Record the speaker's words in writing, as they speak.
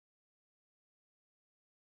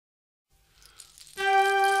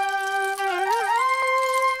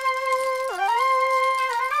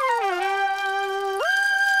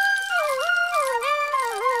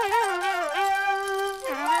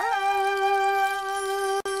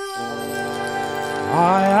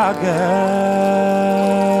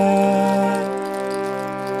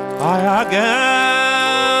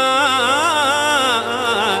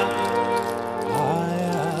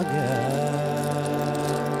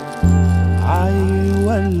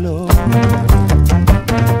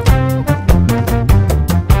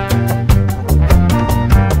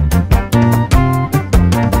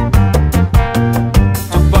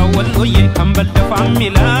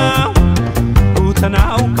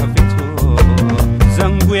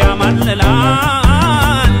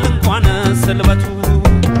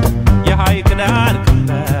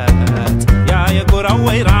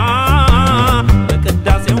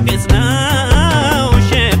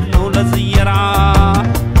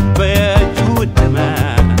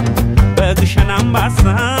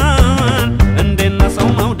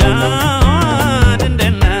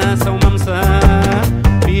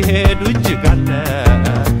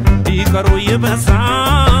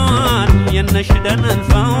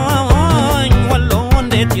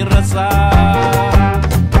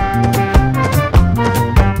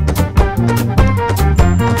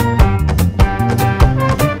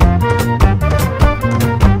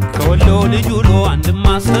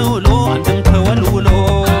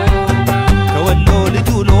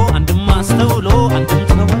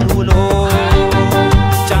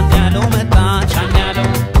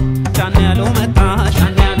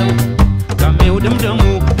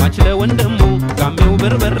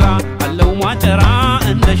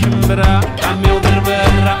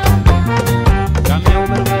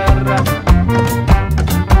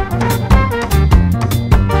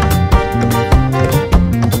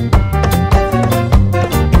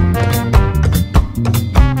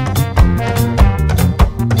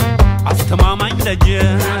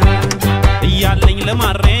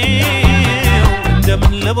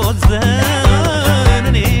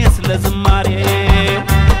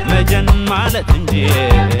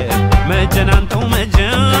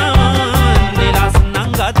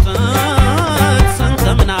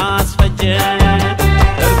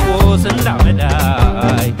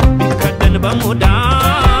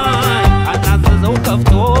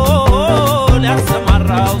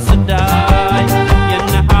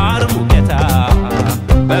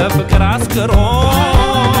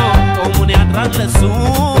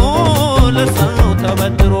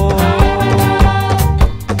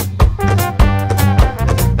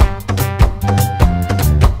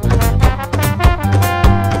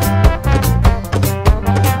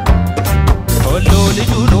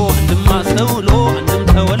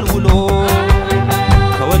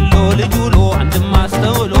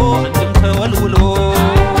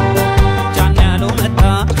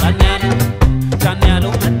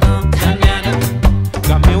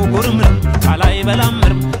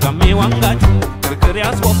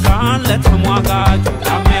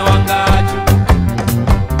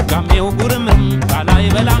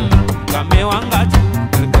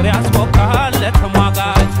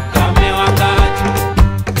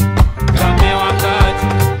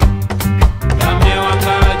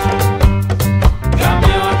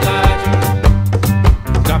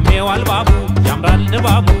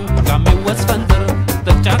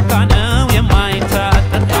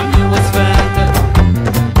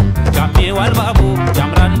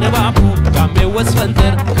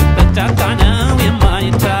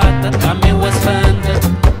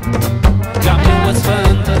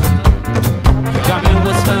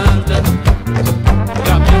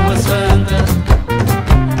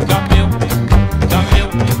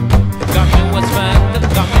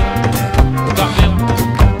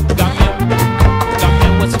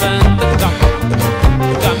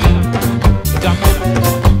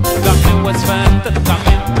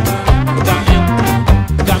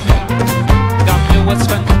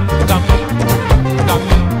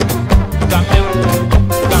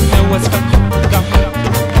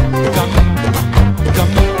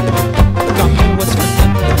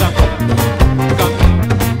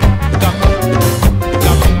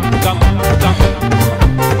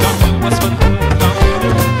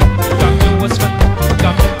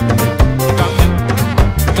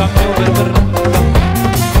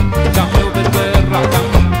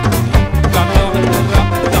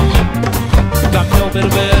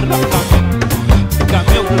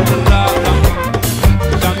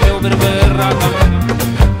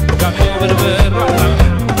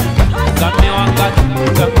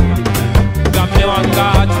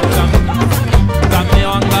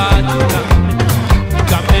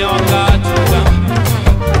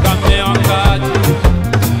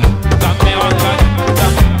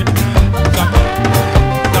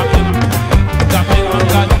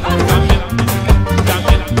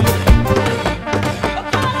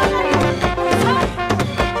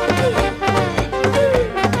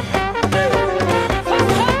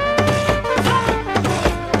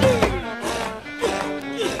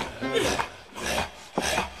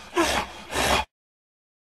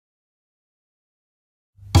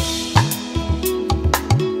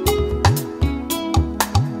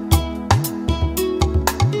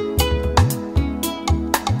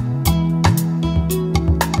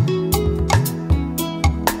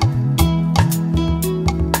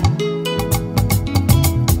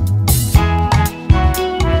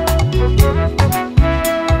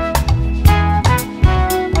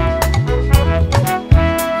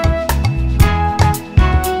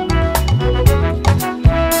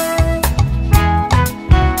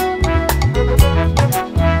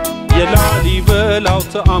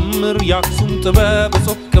ተአምር ያክሱም ጥበብ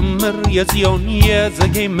ጾቅምር የጽዮን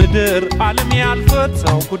የዘጌ ምድር ዓለም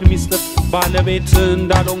ያልፈታው ጉድ ሚስጥር ባለቤት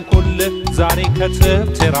እንዳልሆንኩል ዛሬ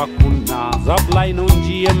ከተራኩና ዛፍ ላይ ነው እንጂ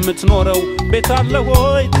የምትኖረው ቤት አለ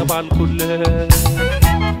ሆይ ተባልኩል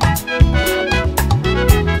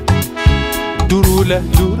ዱሩ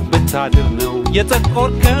ለዱር ብታድር ነው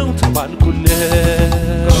የጠቆርከው ተባልኩል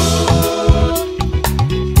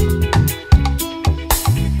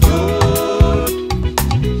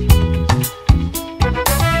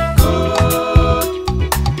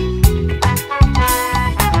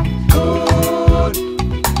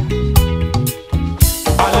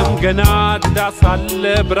ገና ዳሳለ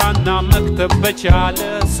ብራና መክተብ በቻለ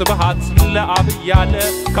ስብሃት ለአብ ያለ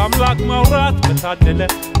ካምላክ ማውራት በታደለ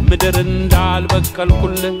ምድር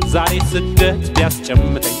እንዳልበቀልኩል ዛሬ ስደት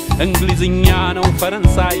ቢያስጨምጠኝ እንግሊዝኛ ነው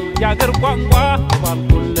ፈረንሳይ ያገር ቋንቋ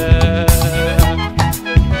ተባልኩል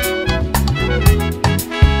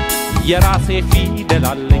የራሴ ፊደል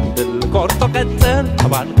አለኝ ብል ቆርጦ ቀጠል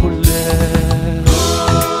ተባልኩል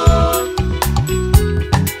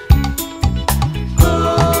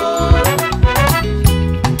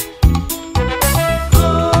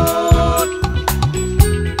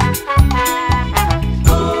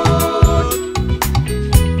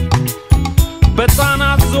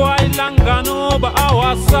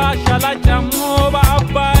በአዋሳ ሻላጫሞ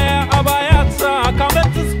በአባያ አባያታ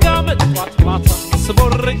ካመት እስካመት ማታ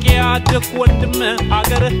ስቦርቅ ያደክ ወንድም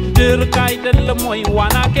አገር ድርቅ አይደለም ወይ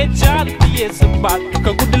ዋና ከቻል ይስባል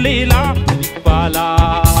ከጉድ ሌላ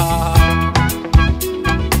ይባላል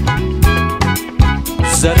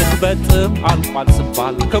ዘርህ በጥም አልቋል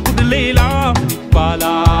ስባል ከጉድ ሌላ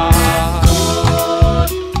ይባላል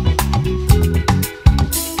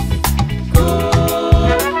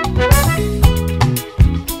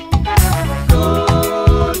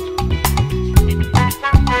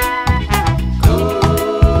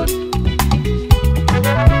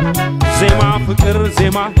ፍቅር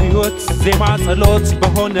ዜማ ህይወት ዜማ ጸሎት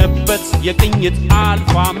በሆነበት የቅኝት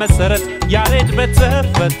አልፋ መሰረት ያሬድ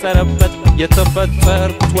በተፈጠረበት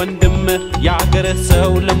የተፈጠርኩት ወንድም ያገረ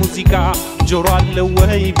ሰው ለሙዚቃ ጆሮ አለ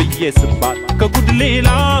ወይ ብዬ ስባል ከጉድ ሌላ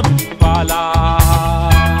ይባላል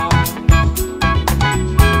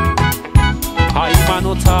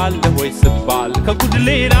ሃይማኖት አለ ወይ ስባል ከጉድ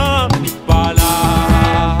ሌላ ይባላል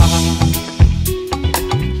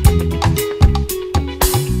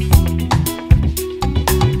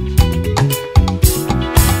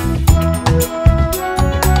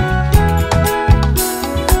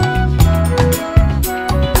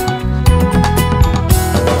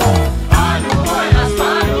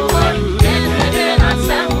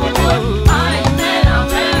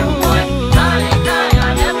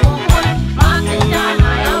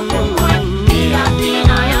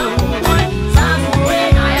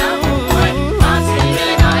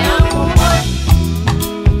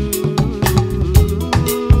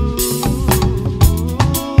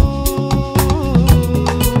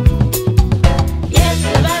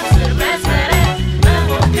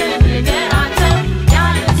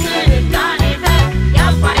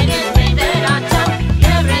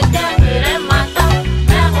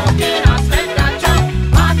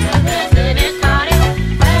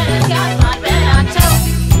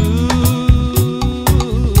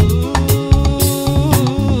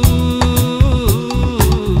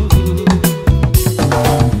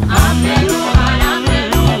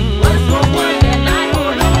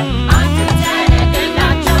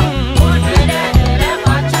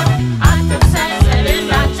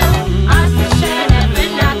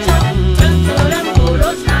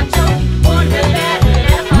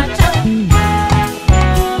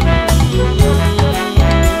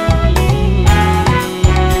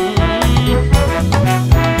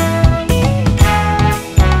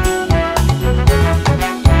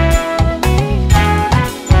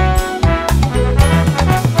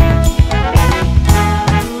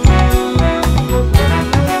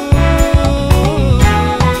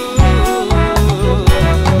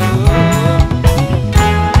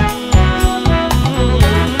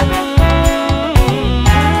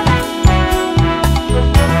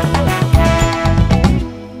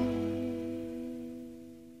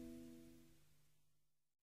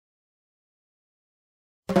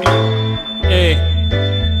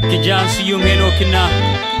Seyoum Henokna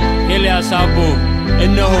Elias Abu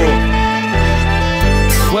إنه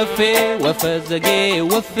وفي زجي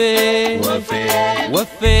وفي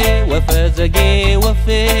زجي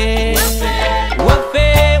وفي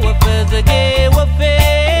زجي وفي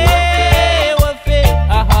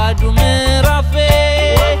أحد مرافي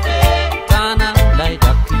كانا لاي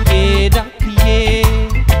دكيه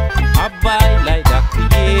أباي لاي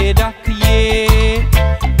دكيه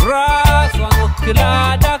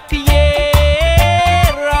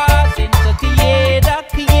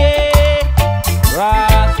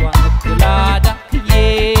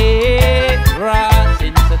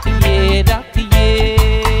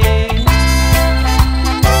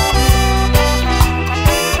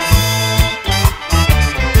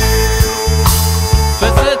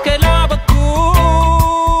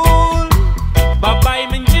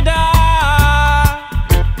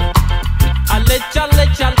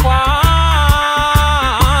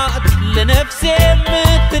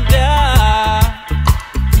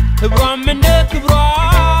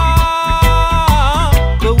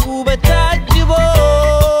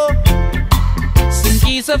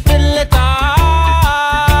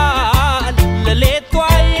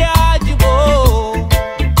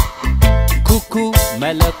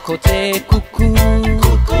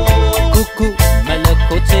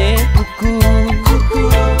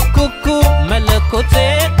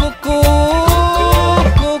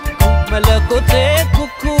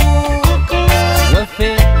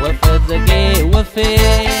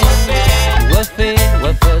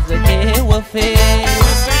zage wafe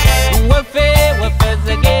wafe wafe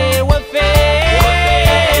zage wafe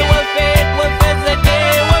wafe wafe zage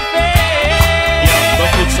wafe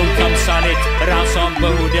በፍጹም ተምሳሌት ራሷን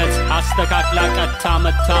በሁደት አስተካክላ ቀጥታ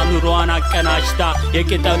መታ ኑሮዋን አቀናጅታ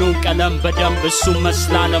የቅጠሉን ቀለም በደንብ እሱም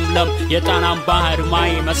መስላ ለምለም የጣናን ባህር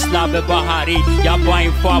ማይ መስላ በባህሪ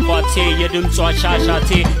ያባይን ፏፏቴ የድምጿ ሻሻቴ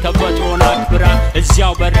ተፈጥሮን አክብራ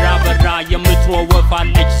እዚያው በራ በራ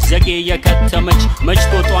የምትወወፋለች ዘጌ የከተመች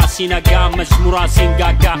መሽቶጧ ሲነጋ መስሙሯ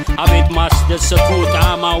ሲንጋጋ አቤት ማስደሰቱ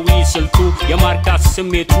ጣዕማዊ ስልቱ የማርካት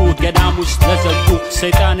ስሜቱ ገዳም ውስጥ ለዘጉ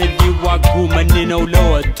ሰይጣን ሊዋጉ መንነው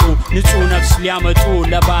ለወጡ ንጹህ ነፍስ ሊያመጡ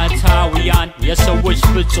ለባታውያን የሰዎች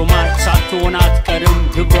ፍጹማን ሳትሆን አትቀርም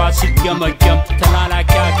ግብሯ ሲገመገም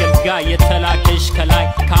ተላላኪ አገልጋይ የተላከሽ ከላይ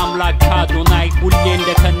ከአምላክ አዶናይ ሁሌ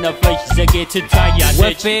እንደከነፈች ዘጌ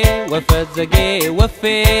ትታያለች ወፌ ዘጌ ወፌ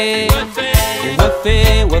ወፌ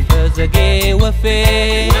ወፌ ዘጌ ወፌ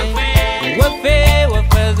ወፌ ወፌ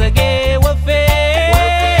ዘጌ ወፌ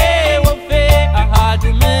ወፌ አሃዱ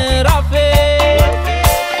ምራፌ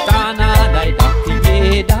ጣና ላይ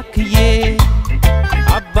ዳክዬ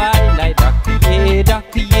አባይ ላይ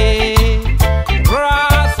ዳክዬ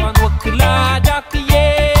ራሷን ወክላ ዳክዬ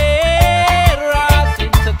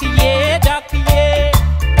ራሴን ተክዬ ዳክዬ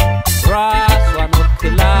ራሷን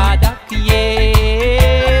ወክላ ዳክዬ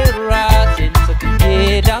ራሴን ተክዬ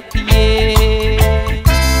ዳክዬ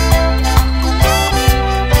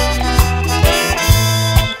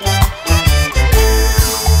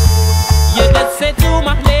የደሴቱ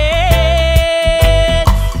ማህሌት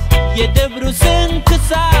የደብሩ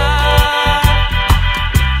ስንክሳ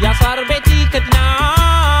ያሳር ቤት ይከድናል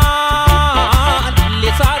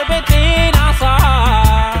የሳር ቤቴን አሳ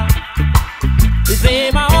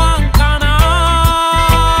ዜማዋን ቃና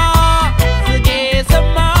ዝጌ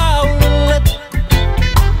ሰማሁለት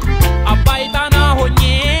አባይ ጣና ሆኜ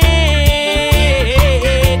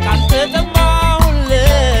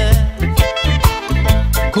ካልተጠማሁለት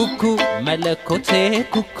ኩኩ መለኮቴ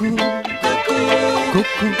ኩኩ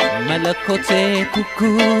ኩኩ መለኮቴ ኩኩ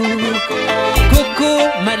ኩኩ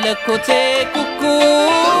መለኮቴ ኩኩ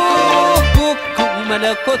ኩኩ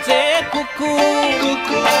መለኮቴ ኩኩ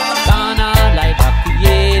ጣና ላይ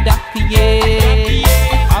ዳክዬ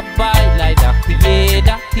አባይ ላይ ዳክዬ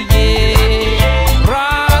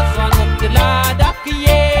ራሷን ወክላ ዳክዬ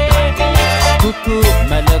ኩኩ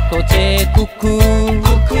መለኮቴ ኩኩ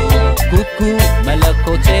ኩኩ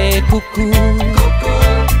መለኮቴ ኩኩ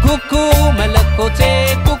ኩኩ መለኮቴ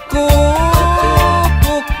ኩኩ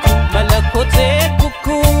ኩኩ መለኮቴ ኩኩ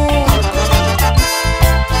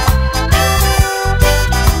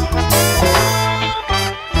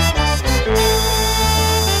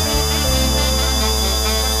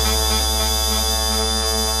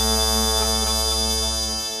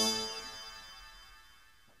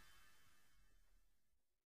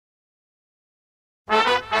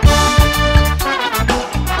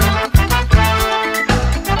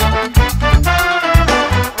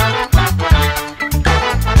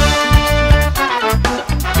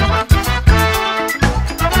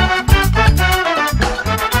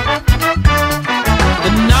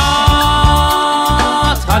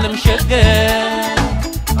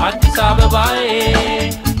አዲስ አበባዬ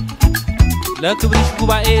ለክብርሽ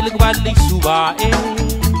ጉባኤ ልግባልሽ ሱባኤ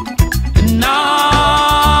እናት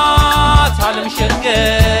ዓለም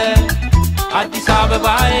ሸገር አዲስ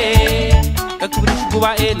አበባዬ ለክብርሽ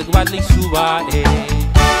ጉባኤ ልግባልሽ ሱባኤ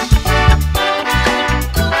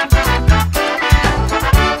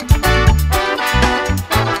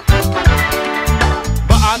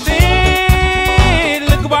በአቴ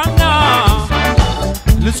ልግባና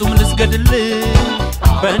ልጹም ልስገድልሽ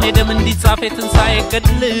በእኔ ደም እንዲጻፍ የትንሣኤ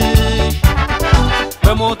ገድልሽ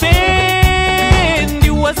በሞቴ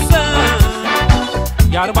እንዲወሰን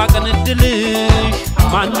የአርባ ቀን እድልሽ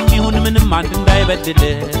ማንም ይሁን ምንም አንድ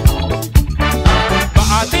እንዳይበድልሽ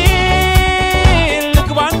በአቴ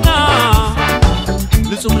ልግባና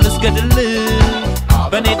ልጹም ልስገድልሽ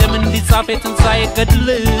በእኔ ደም እንዲጻፍ የትንሣኤ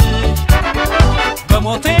ገድልሽ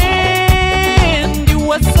በሞቴ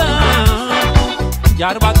እንዲወሰን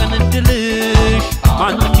የአርባ ቀን እድልሽ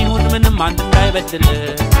ማንም ይሁን ምንም አንድ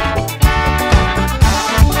እንዳይበድልሽ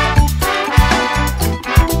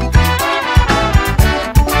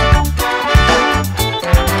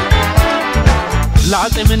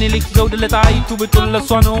ለአፄ ምኒልክ ዘውድ ለጣይቱ ብጡል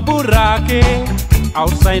ለሷ ነው ቡራኬ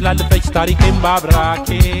አውሳይ ላለፈች ታሪኬን ባብራኬ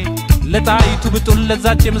ለጣይቱ ብጡል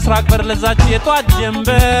ለዛች የምስራቅ በር ለዛች የጧት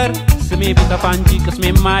ጀንበር ስሜ ቢጠፋ እንጂ ቅስሜ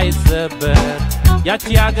ማይሰበር ያቺ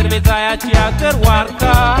አገር ቤዛ ያቺ አገር ዋርካ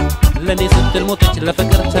ለኔ ስትል ሞተች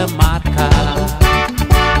ለፍቅር ተማርካ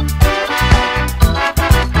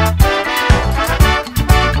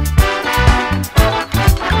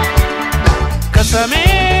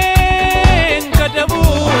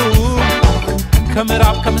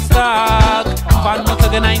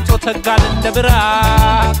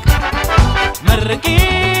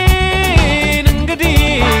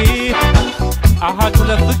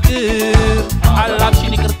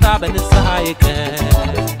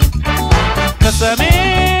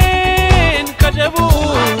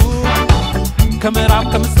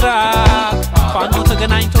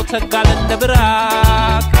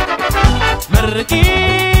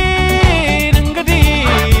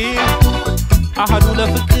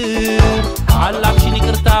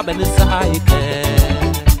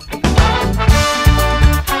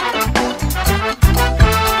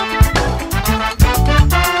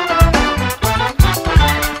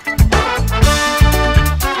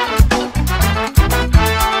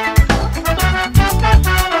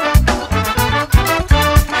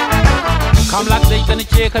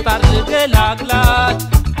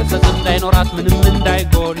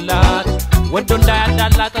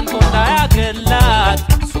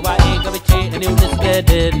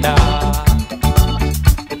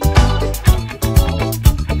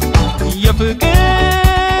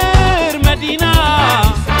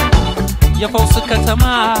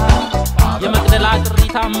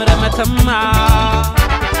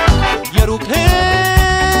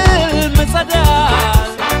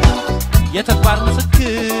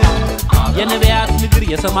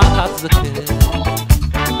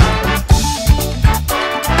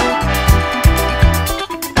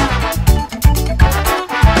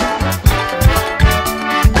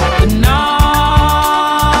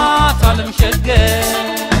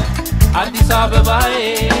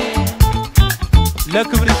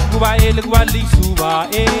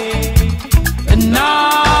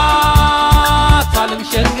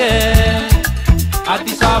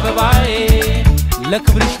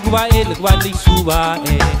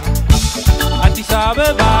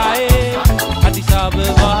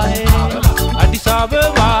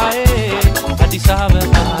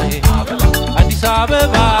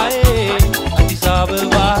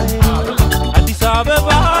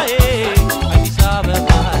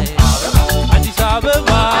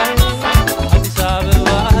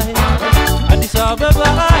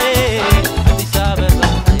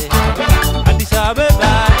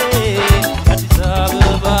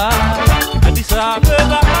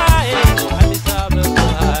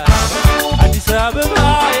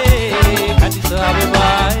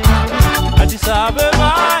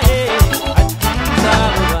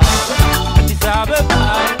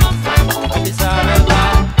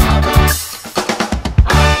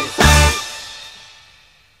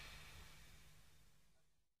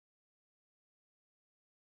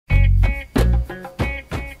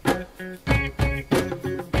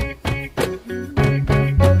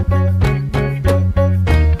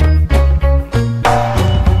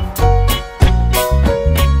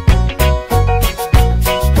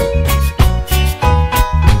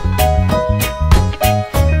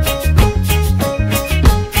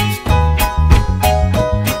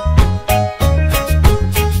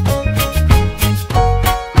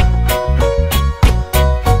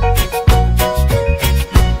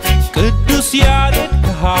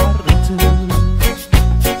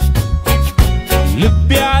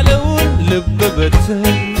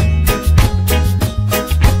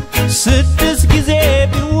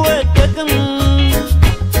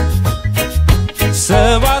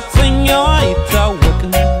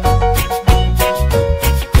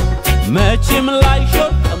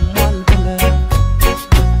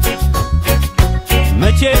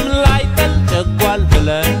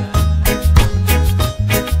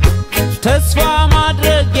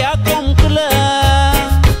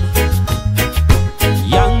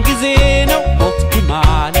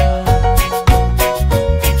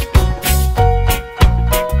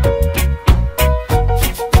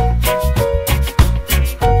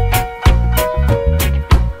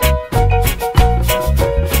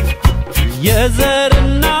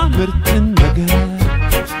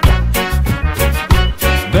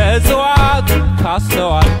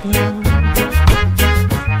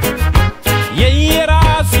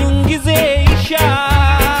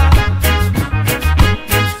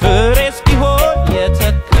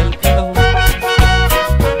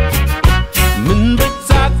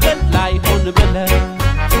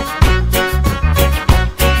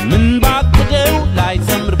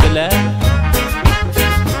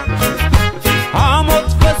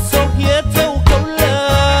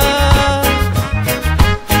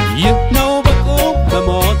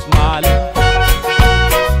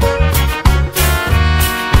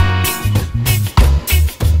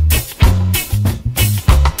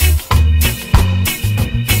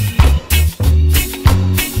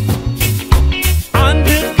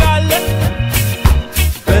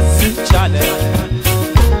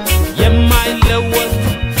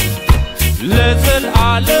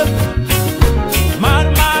ዓለም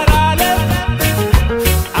ማርማር ዓለም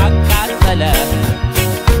አቃጠለ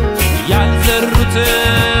ያልዘሩትን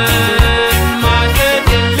ማጨድ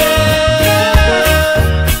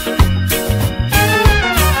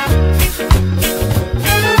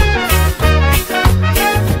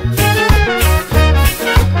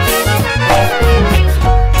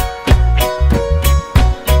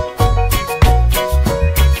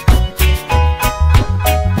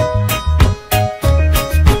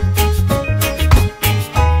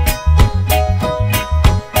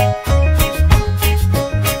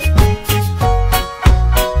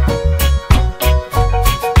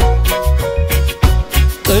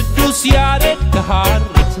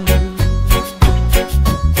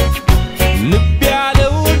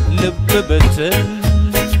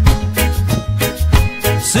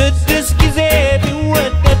ስድስት ጊዜ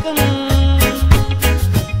ቢወደቅም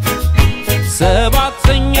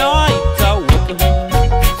ሰባተኛው አይታወቅም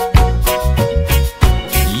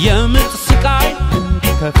የምጥ ስቃይ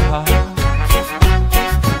እንዲከፋ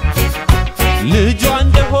ልጇ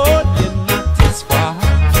እንደሆን የእናት ተስፋ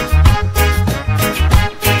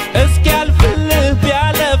እስኪያልፍልህ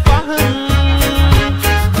ቢያለፋህም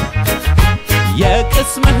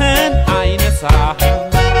የቅስምህን አይነሳህም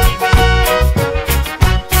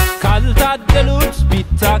ካልታደሉት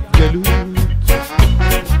ቢታገሉት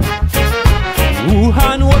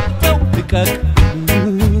ውሃን ወቅተው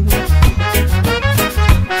ልቀቅሉት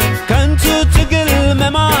ከንቱ ትግል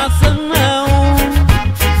መማሰል ነው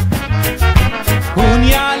ሁን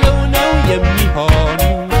ያለው ነው የሚሆን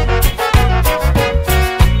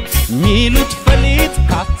ሚሉት ፈሊጥ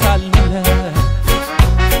ካታለለ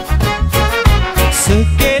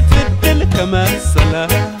ስኬት እድል ከመሰለ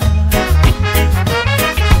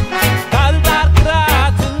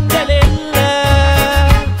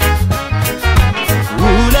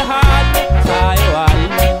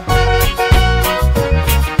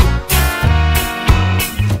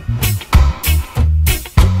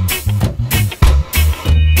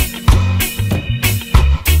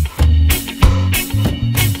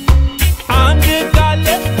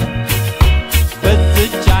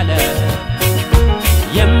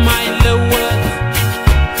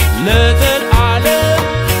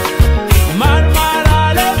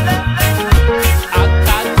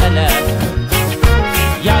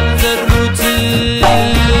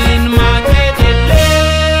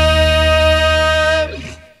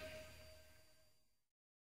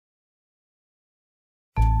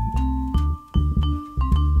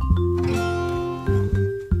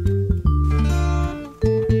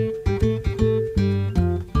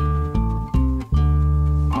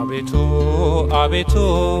አቤቱ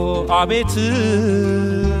አቤቱ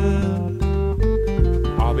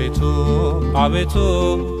አቤቱ አቤቱ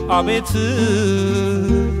አቤቱ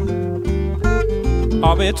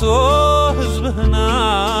አቤቱ ህዝብህን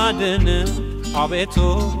አድን አቤቱ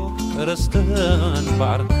ርስትህን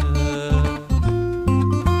ባርክ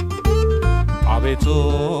አቤቱ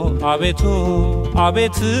አቤቱ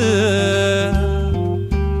አቤቱ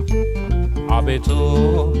አቤቱ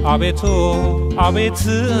አቤቱ አቤቱ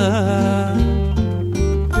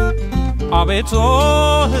አቤቱ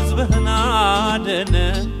ህዝብህን አድን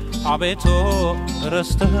አቤቱ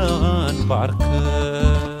ርስትህን ባርክ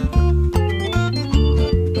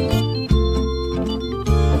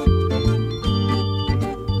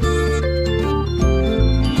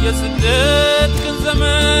የስደት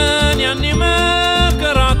ዘመን ያኔ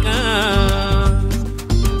መከራ ቀን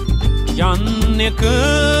ያኔ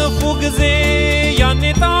ክፉ ጊዜ ያኔ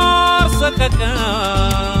ጣር ሰቀቀን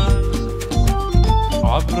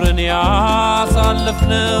አብረን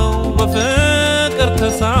ያሳለፍነው በፍቅር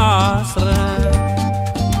ተሳስረን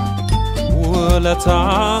ውለታ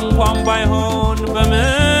እንኳን ባይሆን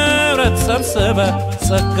በምህረት ሰብስበ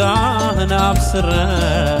ጸጋህን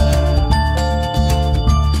አብስረን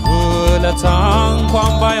ውለታ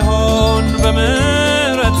እንኳን ባይሆን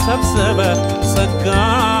በምህረት ሰብስበ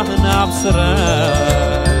ጸጋህን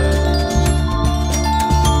አብስረን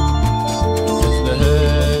ህዝብህን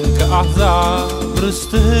ከአሕዛብ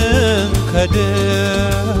ርስትህን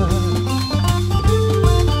ከድር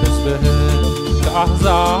ህዝብህን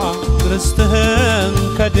ከአሕዛብ ርስትህን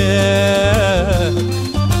ከድር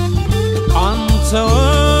አንተ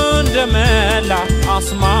እንደመላ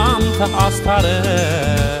አስማምተህ አስታርቅ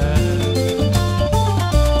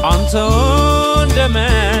አንተ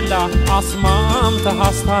እንደመላ አስማምተህ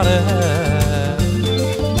አስታርቅ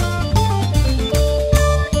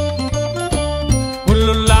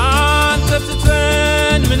ሁሉን ላንተ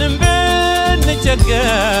ትተን ምንም ብንቸገር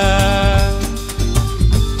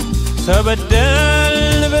ተበደል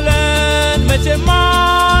ብለን መቼም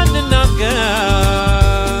አንናገር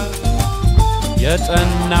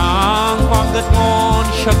የጠና እንኳን ገጥሞን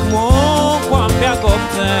ሸክሞ እንኳን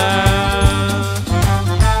ቢያጎብጠን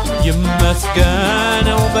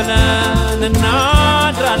ይመስገነው ብለን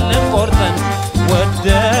እናድራለን ቆርጠን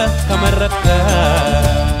ወደህ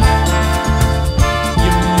ከመረጥከን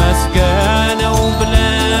ይመስገነው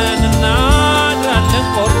ብለን እናድራለን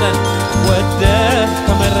ቆርጠን ወደህ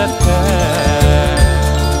ከመረጥከን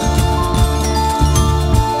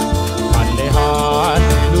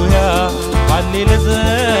ሃሌሉያ ሃሌሉያ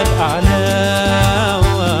ለዘለዓለም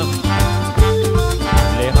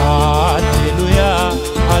ሃሌሉያ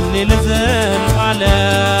ሃሌሉያ ለዘለዓለም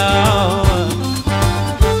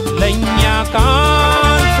ለኛ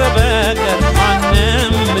ካንተ በቀር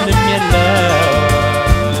ማንም ምንም የለም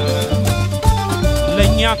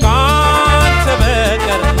ለኛ ካንተ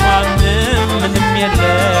በቀር ማንም ምንም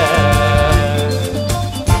የለም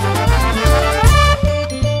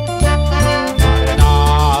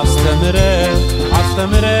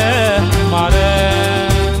አስተምረህ ማረን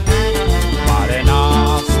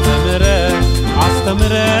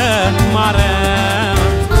አስተምረህ ማረን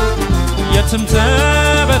የትም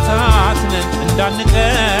ተበታትነን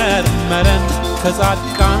እንዳንቀር መረን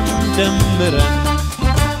ከጻድቃን ደምረን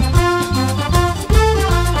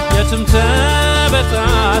የትም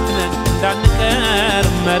ተበታትነን እንዳንቀር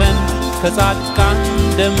መረን ከጻድቃን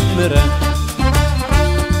ደምረን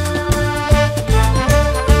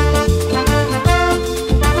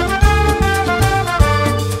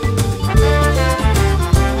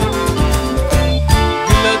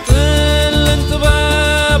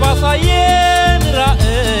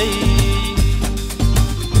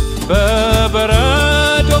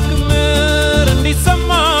በበረዶ ክምር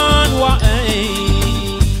እንዲሰማን ዋዕይ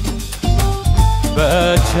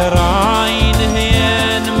በቸር ዓይንህ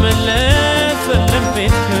እንመለስልን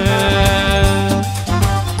ቤትህን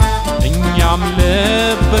እኛም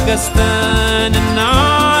ልብ ገዝተን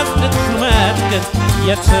እናጽድቅ ሹመትህን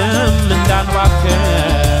የትም እንዳንባክን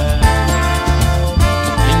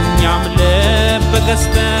እኛም ልብ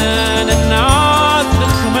ገዝተን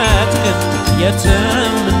እናጽድቅ ሹመትህን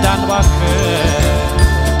የትም እንዳንባክን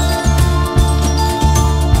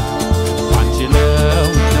ባንችለው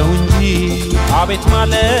ነው እንጂ አቤት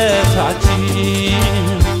ማለታችን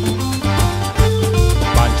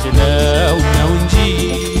ባንችለው ነው እንጂ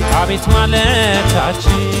አቤት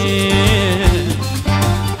ማለታችን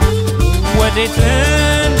ወዴት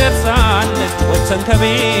እንደርሳለን ወጥተን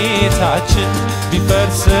ከቤታችን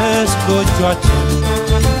ቢፈርስስ ጎጆአችን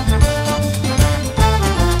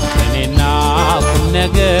ቁም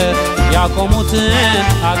ነገር ያቆሙትን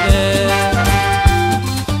አገር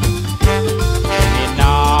እኔና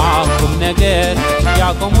ቁም ነገር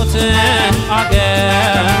ያቆሙትን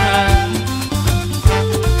አገር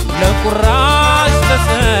ለቁራሽ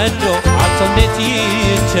ተሰዶ አቶ እንዴት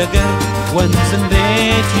ይቸገር ወንዝ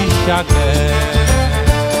እንዴት ይሻገር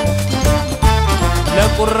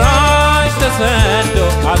ለቁራሽ ተሰዶ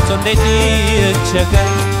አቶ እንዴት ይቸገር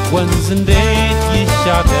ወንዝ እንዴት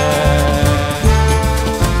ይሻገር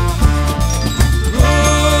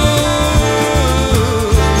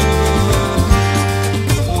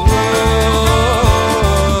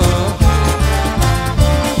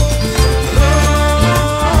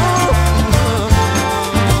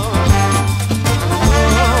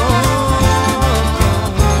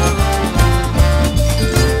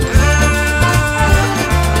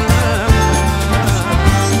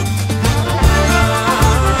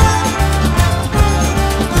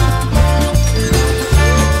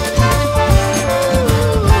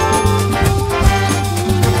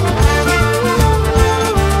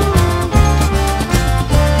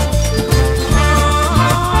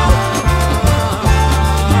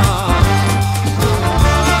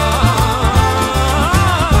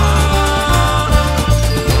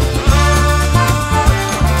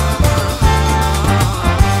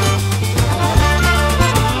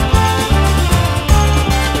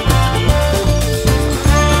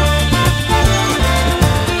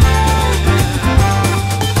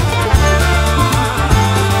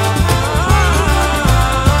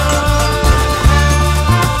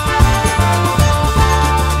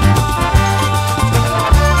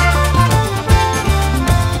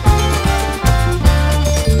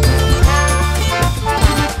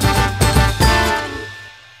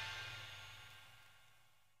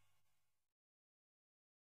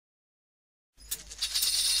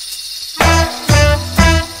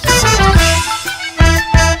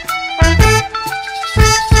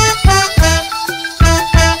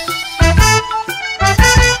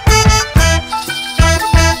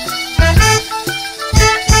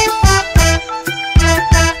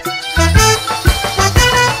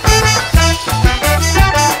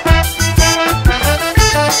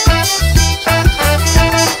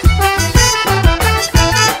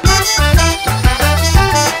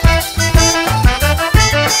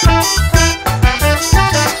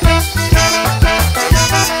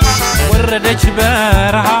ወረደች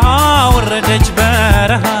በረሃ ወረደች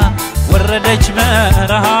በረሃ ወረደች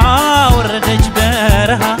በረሃ ወረደች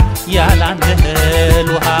በረሃ ያላንተ እህል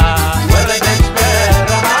ውሃ ወረደች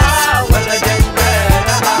በረሃ ወረደች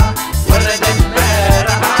በረሃ ወረደች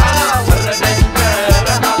በረሃ ወረደች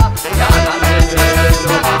በረሃ ያላንተ እህል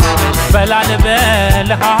ውሃ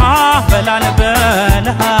በላ-ልበልኻ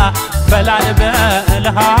በላ-ልበልኻ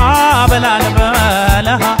በላ-ልበልኻ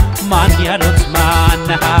በላ-ልበልኻ ማን ያሉት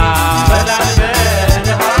ማነሃ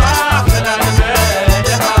በላ-ልበልኻ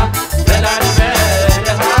በላ-ልበልኻ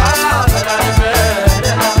በላ-ልበልኻ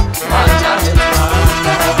በላ-ልበልኻ ማን ያሉት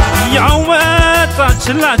ማነሃ ያው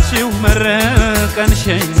መጣችላችሁ መረቀን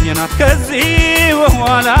ሸኘናት ከዚህ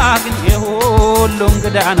በኋላ ግን የሁሉ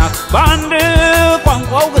እንግዳ ናት በአንድ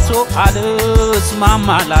ቋንቋው ብሶ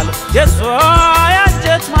አልስማማላል የሷ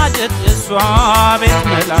ያንጀት ማጀት የሷ ቤት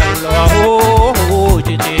መላለው አሆ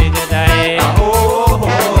ሸሼ ገዳዬ አሆ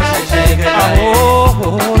ሸሼ ገዳዬ አሆ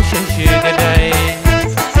ሸሼ ገዳዬ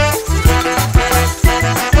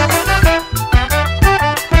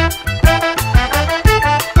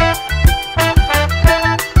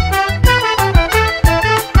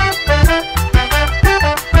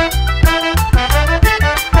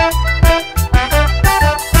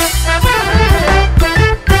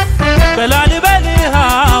በላ-ልበልኻ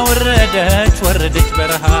ወረደች ወረደች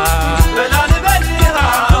በረሃ በላ-ልበልኻ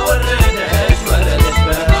ወረደች ወረደች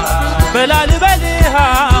በረሃ በላ-ልበልኻ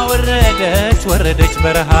ወረደች ወረደች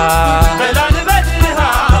በረሃ በላ-ልበልኻ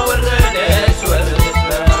ወረደች ወረደች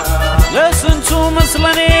በረሃ ለስንቱ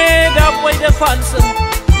መስለኔ ዳቦ ይደፋል ሰው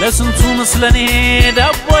ለስንቱ መስለኔ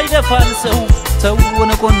ዳቦ ይደፋል ሰው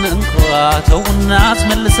ተውን ቆንንኳ ተውና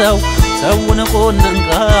አስመልሰው ተውን ቆንንኳ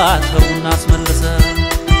ተውና አስመልሰው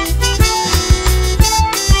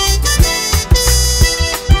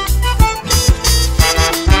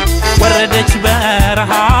ወረደች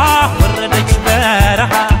በረሃ ወረደች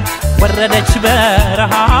በረሃ ወረደች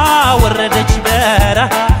በረሃ ወረደች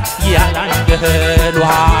በረሃ ያላንተ እህል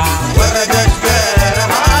ውሃ ወረደች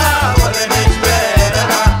በረሃ ወረደች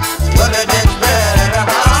በረሃ ወረደች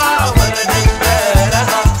በረሃ ወረደች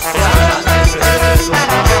በረሃ ያላንተ እህል ውሃ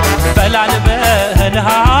በላ-ልበልኻ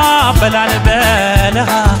በላ-ልበልኻ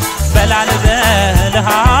በላ-ልበልኻ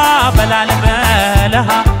በላ-ልበልኻ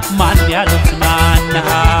ማን ያሉት ማነሃ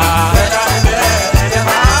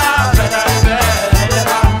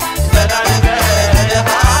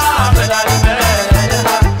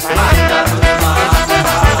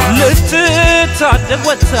ልትታደግ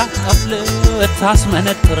ወጥታ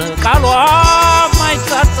ልታስመነጥር ቃሏ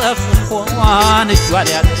ማይታጠፍ እንኳን እጇ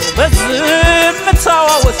ሊያጥር በዝምታዋ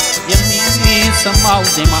ውስጥ የሚሰማው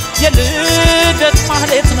ዜማ የልደት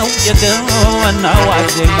ማህሌት ነው የገናዋ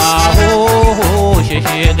ዜማ ሆ ሸሼ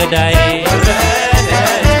ገዳዬ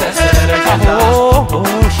ሆ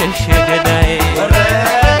ሸሼ ገዳዬ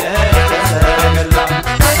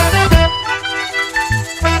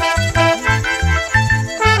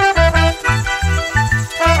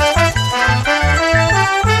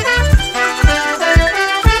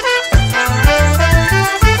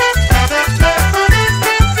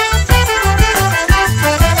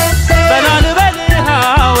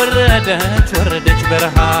ወረደች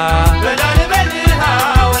በረሃ በላ-ልበልኻ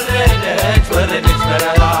ወረደች ወረደች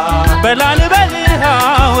በረሃ በላ-ልበልኻ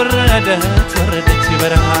ወረደች ወረደች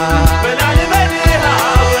በረሃ በላ-ልበልኻ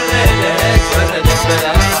ወረደች ወረደች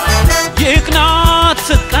በረሃ ይቅናት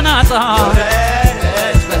ስትቀናጣ ወረደች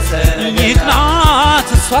በሰረገላ ይቅናት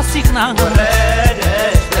እሷ ሲቅናት ወረደች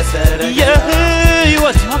በሰረገላ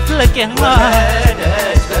የህይወት መፍለቂያ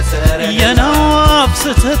ወረደች በሰረገላ የነፍስ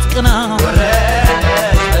ትጥቅና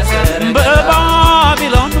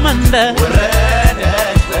በባቢሎን መንደር ወረደች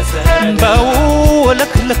በሰረገላ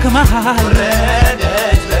በውልክልክ መሃል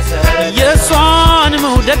ወረደች በሰረገላ የሷን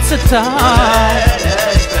መውደድ ስታይ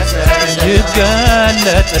ወረደች በሰረገላ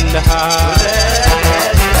ይገለጥልሃል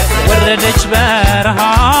ወረደች በረሃ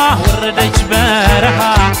ወረደች በረሃ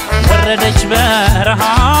ወረደች በረሃ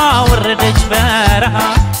ወረደች በረሃ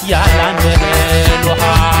ያላንተ እህል ውሃ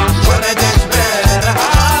ወረደች በረሃ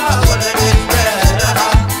ወረደች በረሃ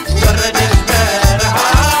ወረደች በረሃ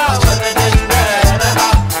ወረደች በረሃ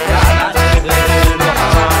ያላንተ እህል ውሃ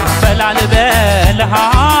በላ-ልበልኻ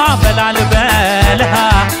በላ-ልበልኻ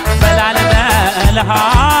በላ-ልበልኻ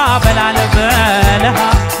በላ-ልበልኻ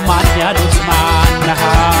ማን ያሉት ማነሃ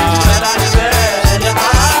በላ-ልበልኻ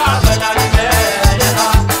በላ-ልበልኻ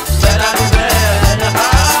በላ-ልበልኻ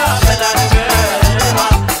በላ-ልበልኻ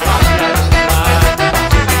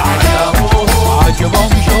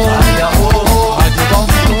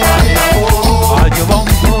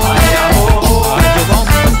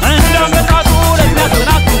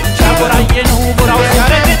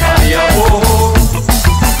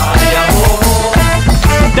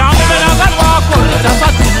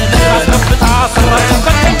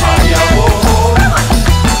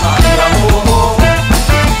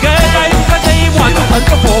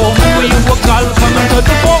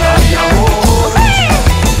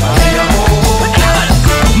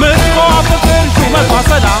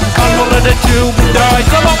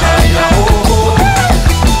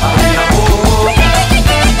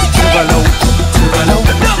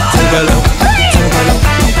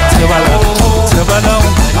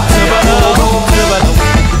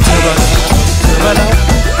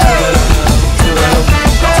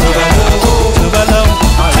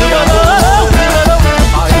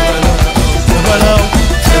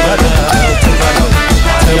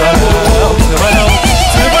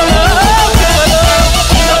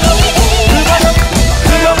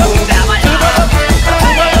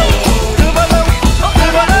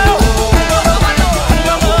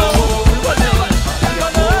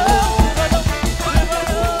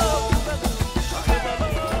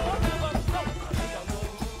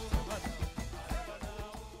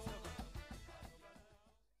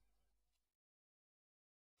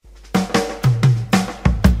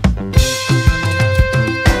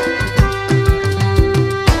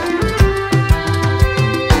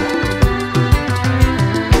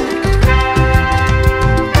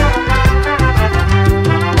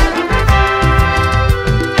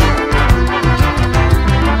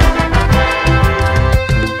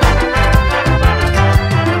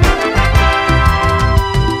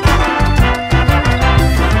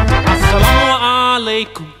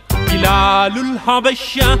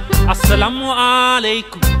الحبشة السلام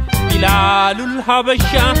عليكم بلال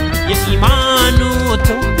الحبشة يسيمانو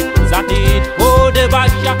تود زاهد هود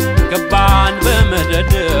باشا كبان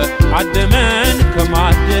بمدد عدمن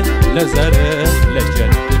كماد لزر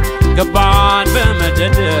لجد كبان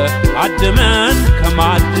بمدد عدمن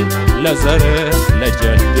كماد لزر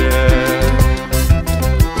لجد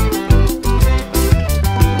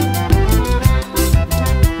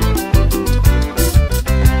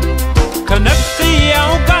كنفسي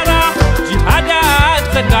وقرا جهادات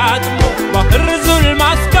زقاتمو بحر ظلم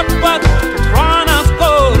اسكبت رانا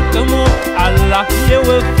اسكوركمو الله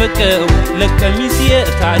يوفقو لكميس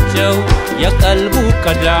يتاجو يا قلبو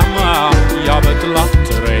قداما يا بطلع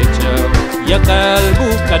تريجو يا قلبو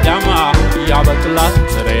قداما يا بطلع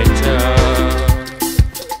تريجو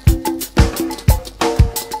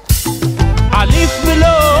ألف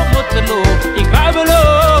بلو مطلو إقرأ بلو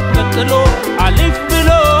قتلو ألف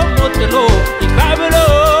بلو مطلو إقابلو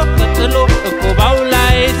قتلو أكوباو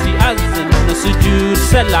لايسي أزن سجود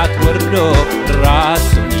سلات وردو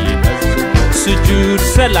راسو يمزن سجود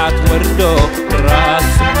سلات وردو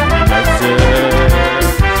راسو يمزن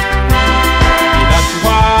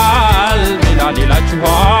يلاچوال ميلاد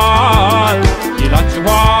يلاچوال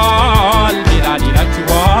يلاچوال ميلاد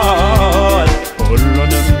يلاچوال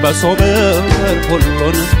كلهم بصبر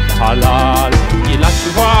كلهم حلال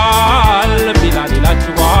يلاچوال ميلاد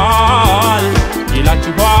يلاچوال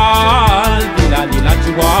يلاچوال ميلاد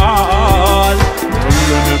يلاچوال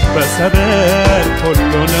كلهم بصبر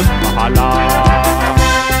كلهم حلال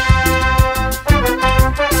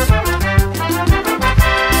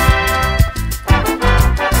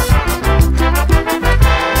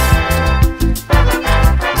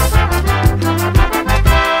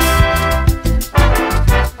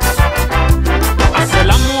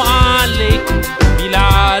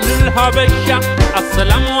الحبشة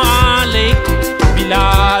السلام عليكم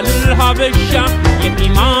بلال الحبشة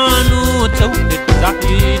يإيمانو توحد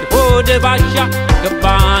زاهد هود باشا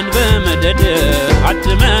قبان بمدد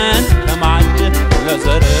عدمن كمعد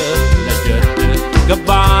لزر لجد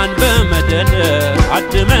قبان بمدد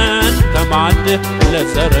عدمن كمعد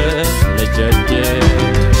لزر لجد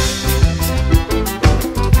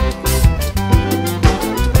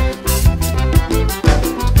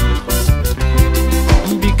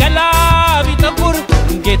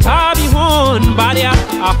ጌታ ቢሆን ባሪያ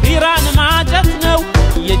አኺራን ማጨት ነው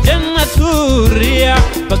የጀነት ዙሪያ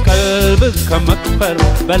በቀልብ ከመክፈር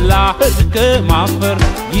በላህ ከማፈር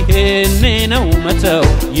ይሄኔ ነው መተው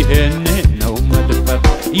ይሄኔ ነው መድፈር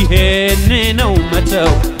ይሄኔ ነው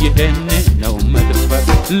መተው ይሄኔ ነው መድፈር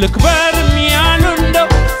ልክበርም ያሉ እንደው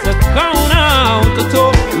ሰካውን አውጥቶ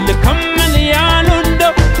ልከምል ያሉ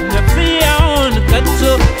እንደው ነፍስያውን ከቶ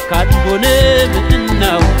ካልሆነ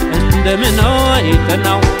ምነው እንደምን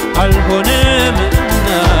አይተናው ካልሆነ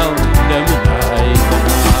ምነው እንደምን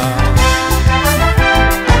አይተናው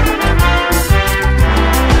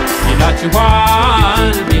ይላችኋል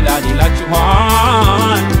ቢላል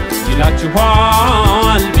ይላችኋል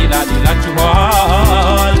ይላችኋል ቢላል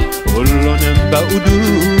ይላችኋል ሁሉንም በኡዱ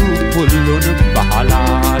ሁሉንም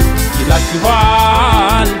በሐላል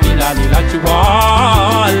ይላችኋል ቢላል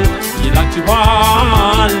ይላችኋል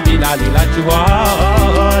ይላችኋል ቢላል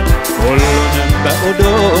ይላችኋል ሁሉንም በኡዱ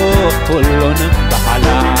ሁሉንም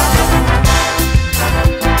በሐላል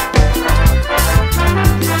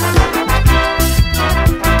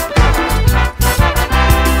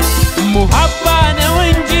ሙሐባ ነው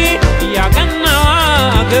እንጂ ያቀናው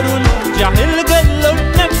አገሩን ጃህል ገለው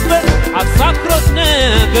ነበር አሳክሮት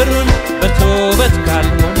ነገር ነገሩን በተውበት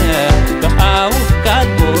ካልሆነ በአውፍ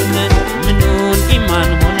ካልሆነ ምኑን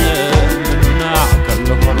ኢማን ሆነ ምኑን አቀል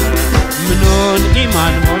ሆነ ምኑን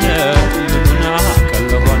ኢማን ሆነ ምኑን አቀል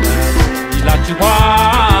ሆነ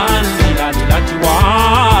ይላችኋል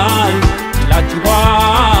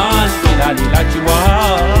ይላችኋል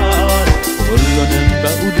ይላችኋል ሁሉንም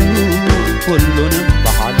በኡዱ ሁሉንም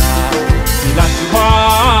በሐላል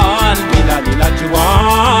ይላችኋል ይላችኋል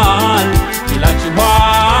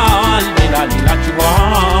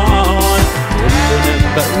ሁሉንም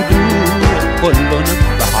በኡዱ ሁሉንም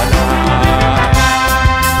በሐላል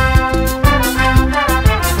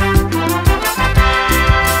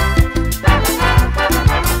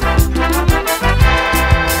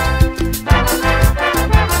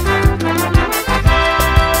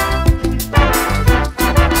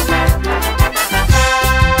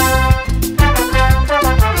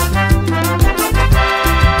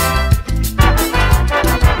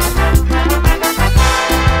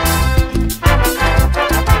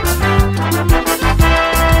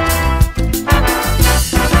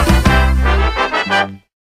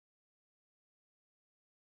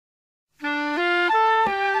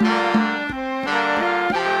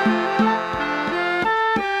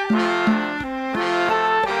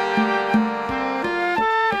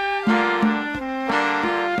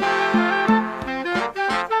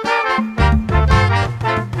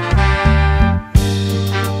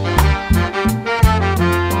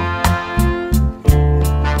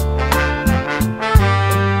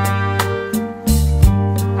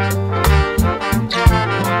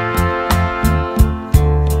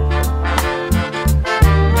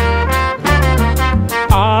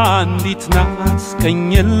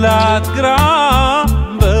ቀኝላት ግራ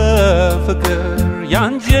በፍቅር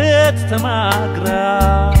ያንጀት ተማግራ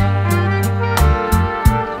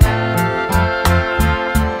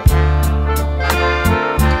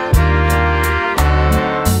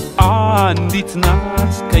አንዲት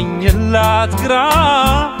ናት ቀኝላት ግራ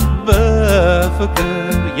በፍቅር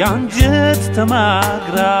ያንጀት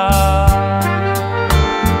ተማግራ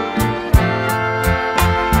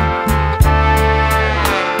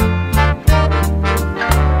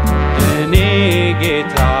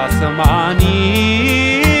ጌታ ሰማኒ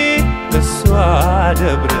በሷ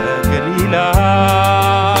ደብረ ገሊላ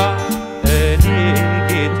እኔ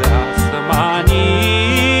ጌታ ሰማኒ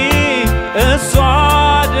እሷ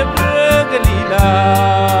ደብረ ገሊላ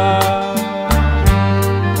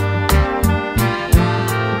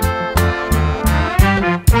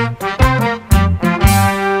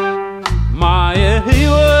ማየ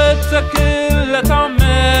ህይወት ተክል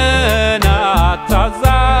ለታመናት ታዛ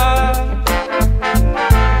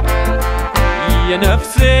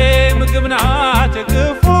የነፍሴ ምግብ ናት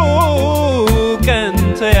ክፉ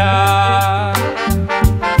ቀንተያ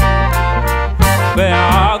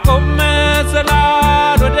በያዕቆብ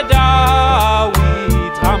መሰላል ወደ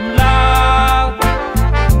ዳዊት አምላክ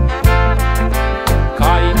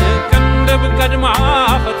ከዓይን ቅንድብ ቀድማ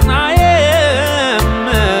ፈጥና የምትላክ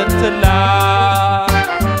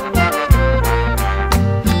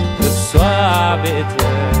እሷ ቤተ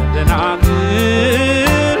ደናግል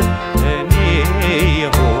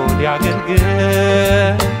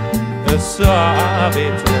እሷ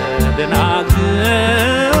ቤተ ደናግል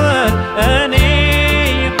እኔ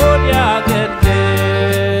ይሁድ ያገልግል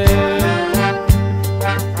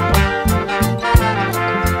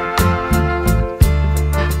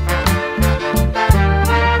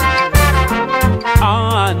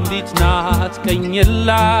አንዲት ናት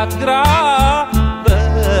ቀኝላት ግራ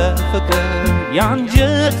በፍቅር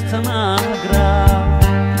ያንጀት ተማግራ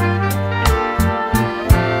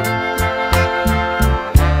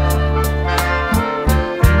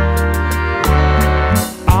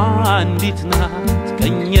አንዲት ናት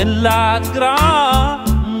ቀኝላት ግራ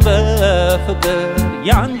በፍቅር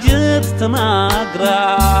ያንጀት ተማግራ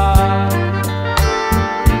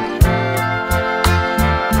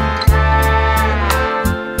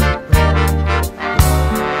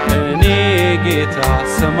እኔ ጌታ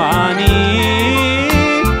ሰማኒ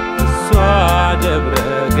እሷ ደብረ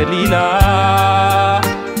ገሊላ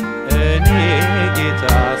እኔ ጌታ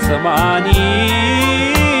ሰማኒ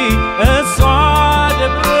እሷ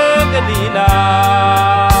ደብረ ገሊላ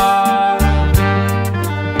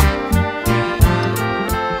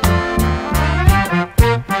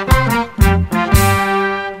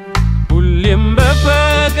ሁሌም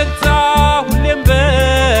በፈገግታ ሁሌም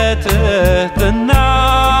በትህትና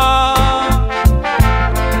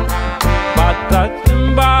ባታጭም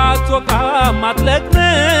ባትወቃም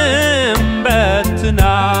አትለቅምም በትና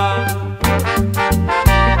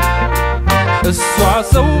እሷ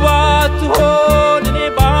ሰው ባትሆን እኔ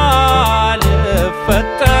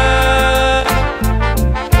ባልፈጠር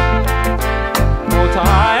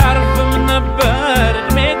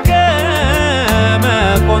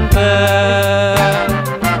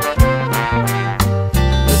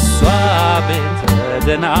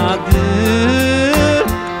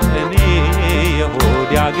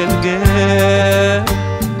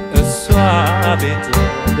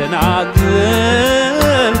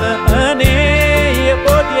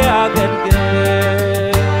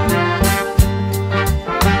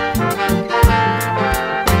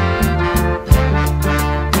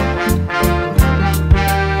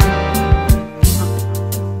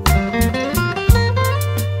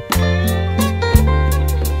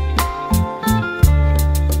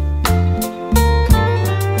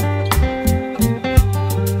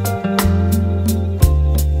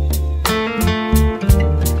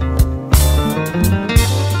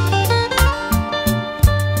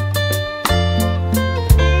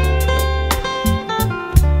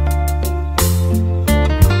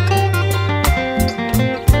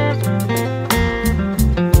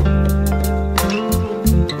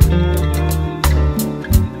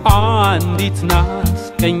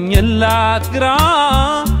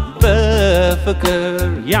በፍቅር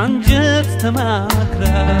ያንጀት ተማክራ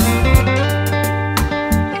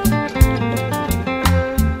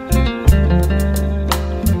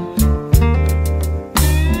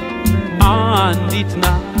አንዲት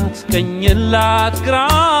ናት ቀኝላት ግራ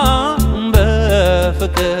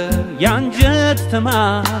በፍቅር ያንጀት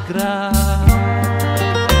ተማክራ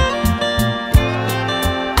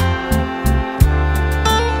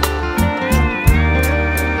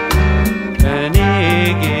እኔ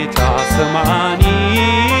ጌታ ሰማኒ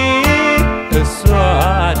እሷ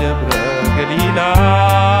ደብረ ገሊላ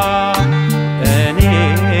እኔ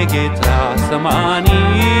ጌታ ሰማኒ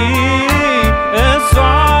እሷ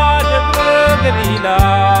ደብረ ገሊላ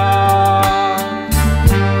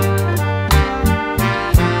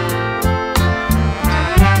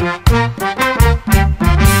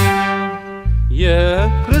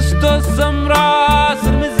የክርስቶስ ሰምራ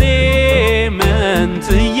ስምዜ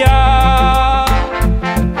መንትያ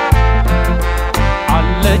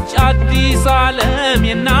አለች አዲስ ዓለም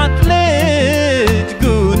የናት ልጅ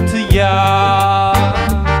ጉትያ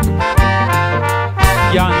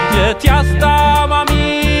ያንጀት ያስታማሚ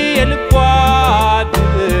የልቧ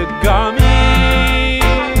ድጋሚ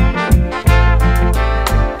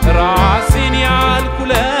ራሴን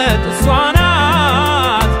ያልኩለት እሷ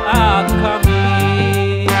ናት አካሚ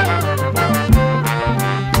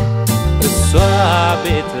እሷ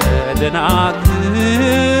ቤተ ደናግል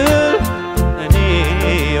እኔ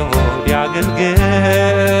የሆድ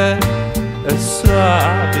ያገልግል እሷ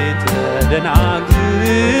ቤተ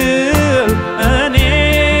ደናግል እኔ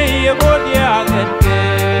የሆድ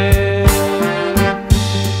ያገልግል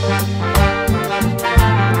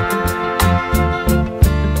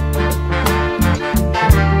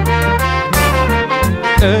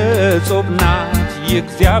እጾብ ናት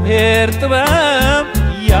የእግዚአብሔር ጥበብ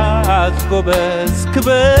ያዝጎበዝ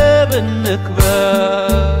ክበብ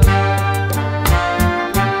እንክበብ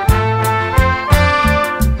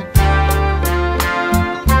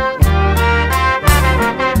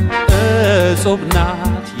እጾብ ናት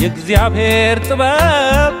የእግዚአብሔር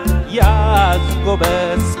ጥበብ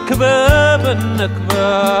ያዝጎበዝ ክበብ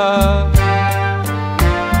እንክበብ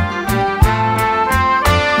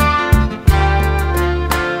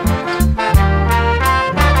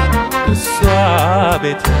እሷ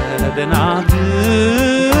ቤተ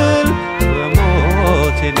ደናግል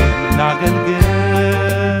በሞቴን ላገልግል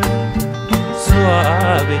እሷ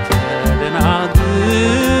ቤተ ደናግል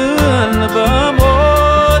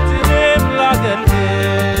በሞቴን ላገልግል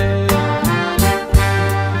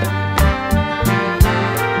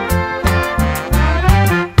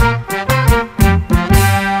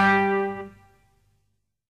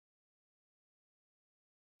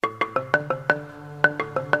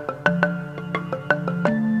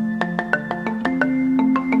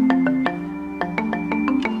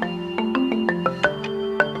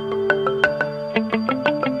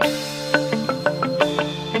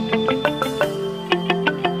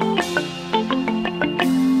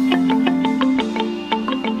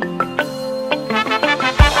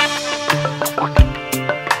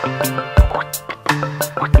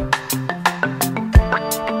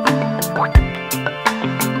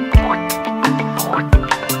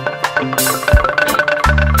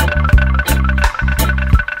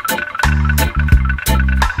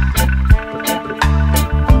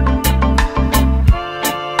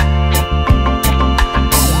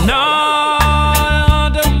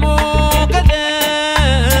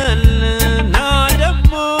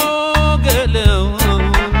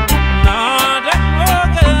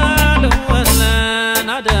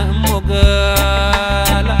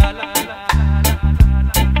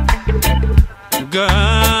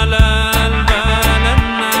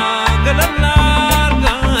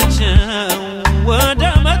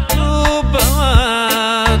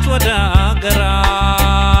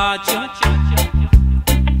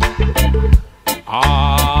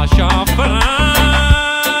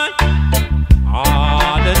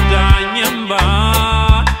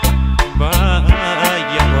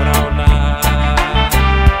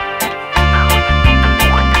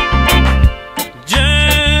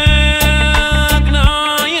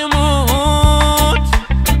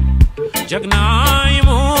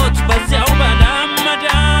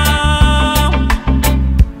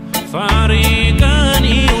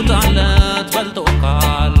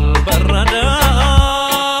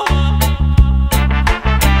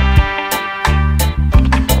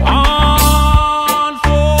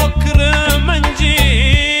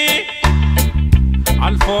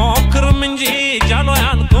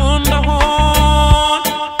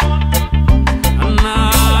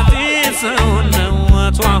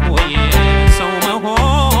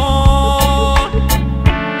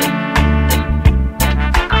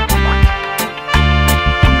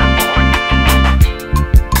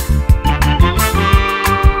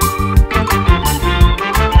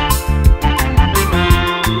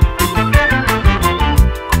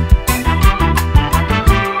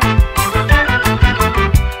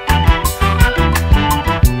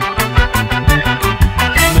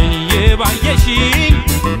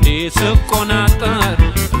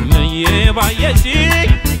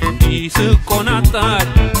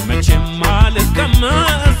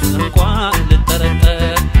እንኳን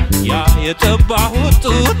ልጠረጠር ያ የጠባሁት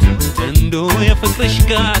ጡት ጥንዱ የፍቅርሽ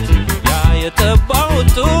ጋት ያ የጠባሁት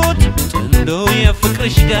ጡት ጥንዱ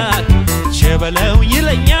የፍቅርሽ ጋት ቸበለው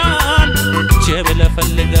ይለኛል ቸበለ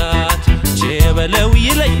ፈልጋት ቸበለው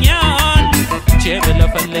ይለኛል ቸበለ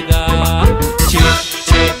ፈልጋት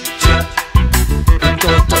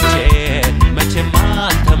እንጦጦቼ መቼም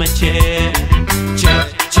አልተመቼ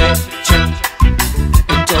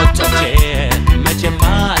እንጦጦቼ መቼም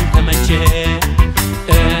አልተመቼ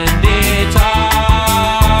እንዴታ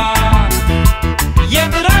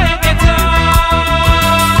የግራዬ ጌታ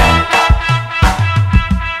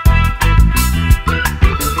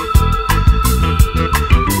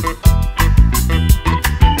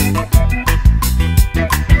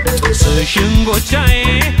ጥርስሽንጎቻዬ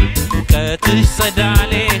ሙቀትሽ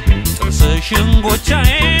ጸዳሌ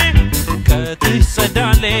ጥርስሽንጎቻዬ ሙቀትሽ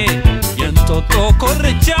ጸዳሌ የእንጦጦ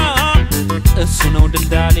ኮርቻ እሱ ነው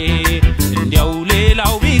ድልዳሌ እንዲያው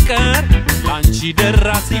ሌላው ቢቀር ላንቺ ደራ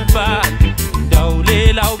ሲባል እንዲያው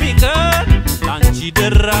ሌላው ቢቀር ላንቺ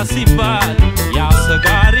ደራ ሲባል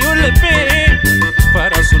ያሰጋሪው ልቤ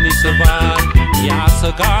ፈረሱን ይስባል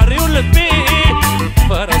ያሰጋሪው ልቤ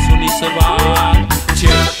ፈረሱን ይስባል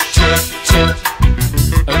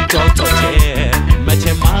እንጦጦቼ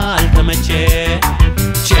መቼም አልተመቼ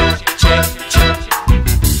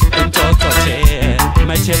እንጦጦቼ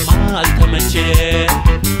መቼም አልተመቼ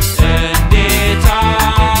እንዴታ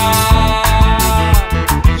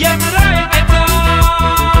የግራዬ ጌታ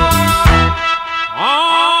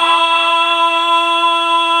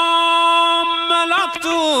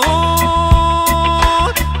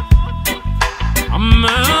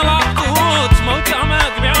አመላክቱት መውጫ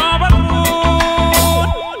መግቢያ በሩን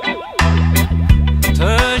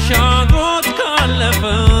ተሻግሮት ካለፈ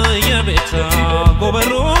የቤት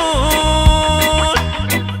ጎበሩን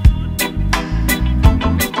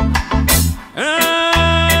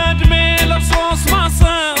እድሜ ለሶስት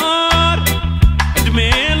ማሰር እድሜ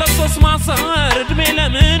ለሶስት ማሰር እድሜ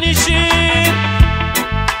ለምን ይሽር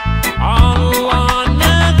አላነጋጋሪ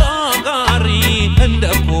እንደ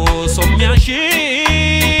ኮሶ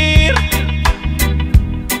የሚያሽር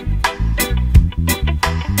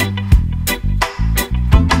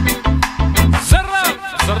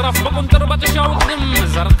ዘራፍ በቁንጥር በጥሻው ግድም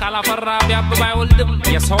ዘር ካላፈራ ቢያብብ አይወልድም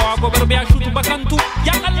የሰው አጎበር ቢያሹት በከንቱ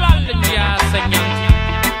ያቀላል እንጂ ያሰኛል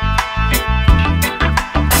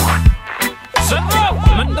ዘራፍ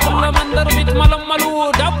መንደር ለመንደር ቤት መለመሉ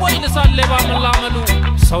ዳቦ ይልሳል ሌባ መላመሉ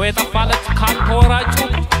ሰው የጠፋለት ካልተወራጩ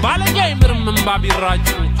ባለጌ አይምርም እንባ ቢራጩ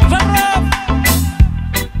ዘራፍ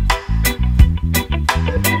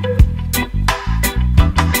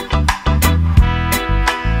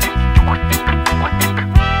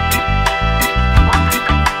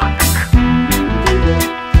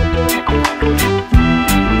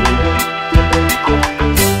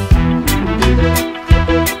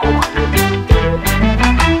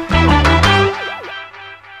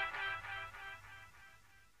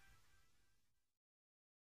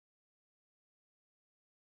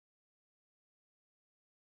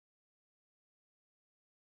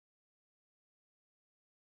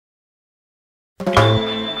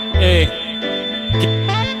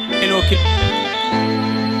Henok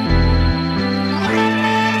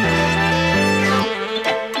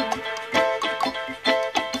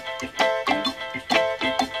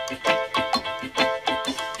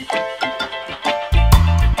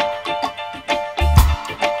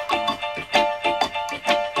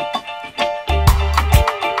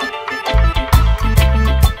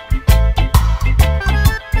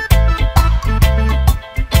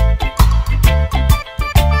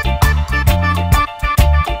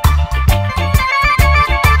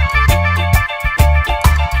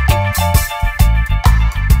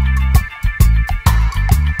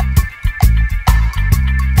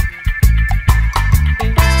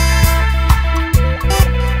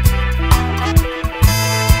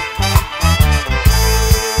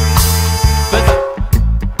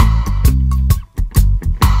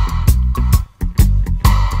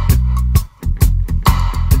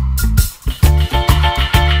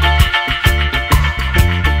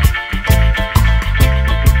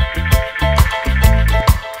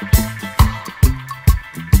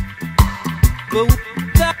go